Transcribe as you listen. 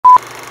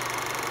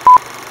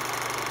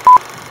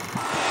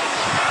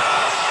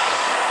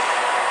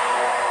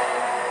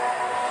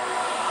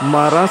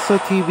Marasa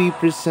TV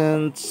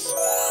presents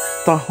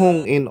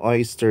Tahong in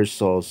oyster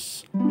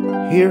sauce.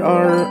 Here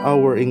are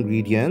our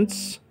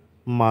ingredients: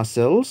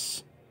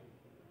 mussels,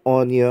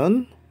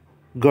 onion,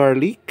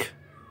 garlic,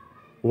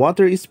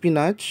 water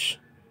spinach,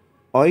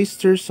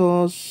 oyster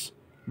sauce,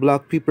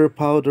 black pepper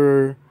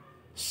powder,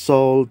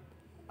 salt,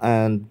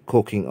 and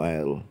cooking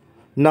oil.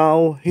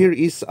 Now, here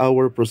is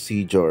our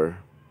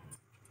procedure.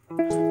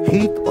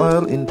 Heat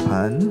oil in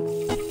pan.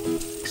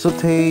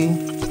 Saute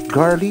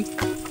garlic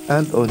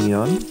and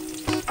onion.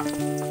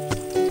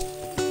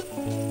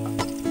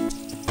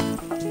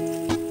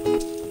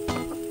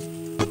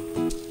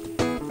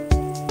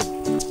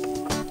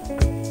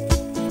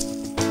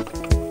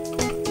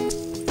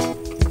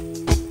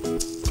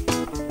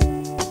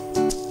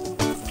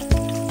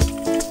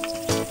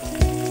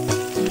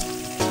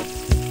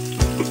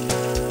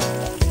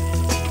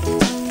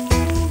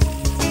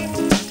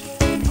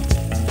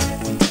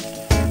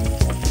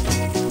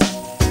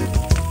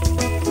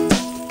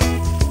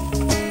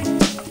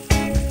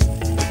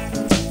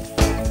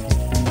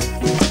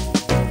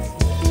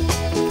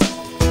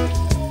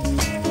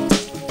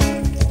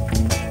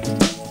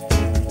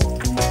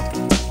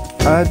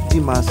 Add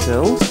the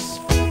mussels,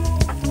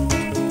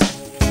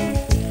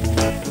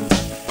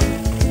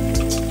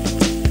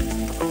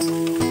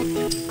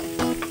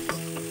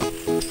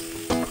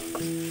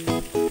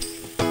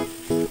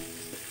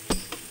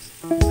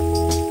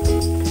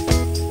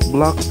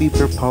 black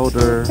pepper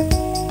powder,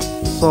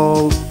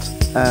 salt,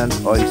 and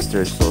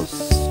oyster sauce.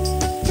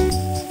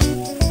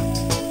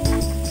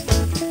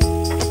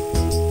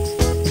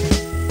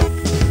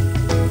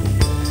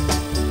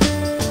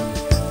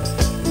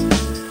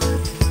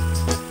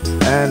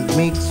 And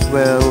mix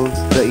well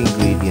the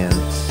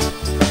ingredients.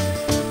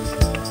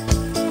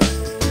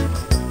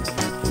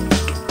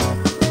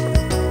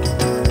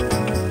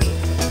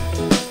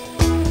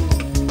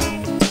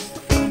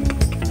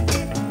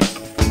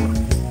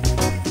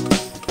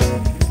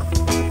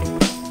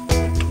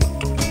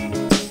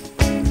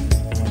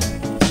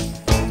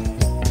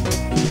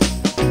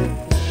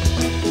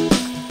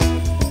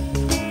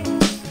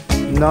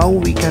 Now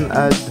we can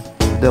add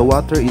the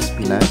water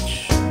spinach.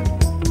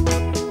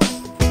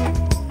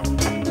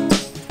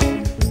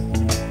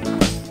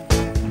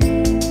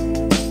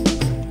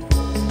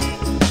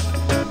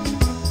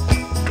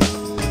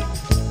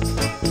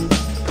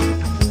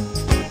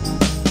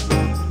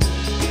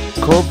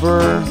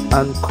 Cover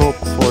and cook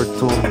for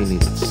 2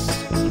 minutes.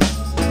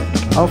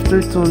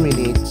 After 2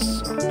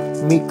 minutes,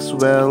 mix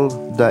well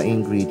the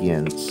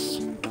ingredients.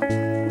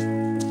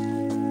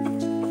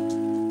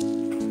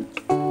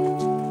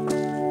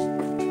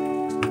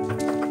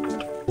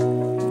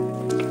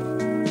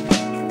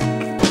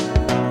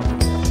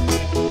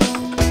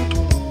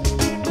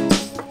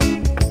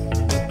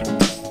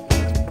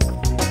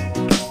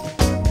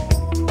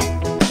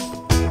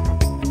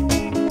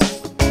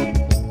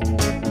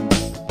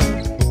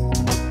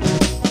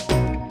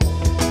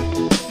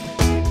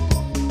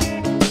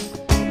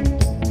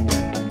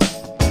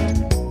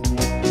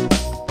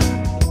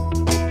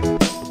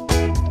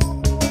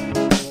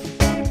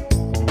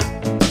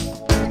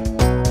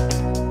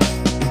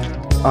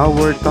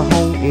 Our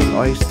tahong in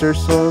oyster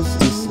sauce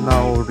is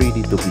now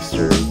ready to be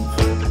served.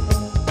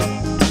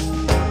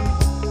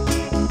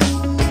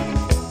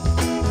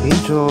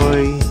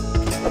 Enjoy!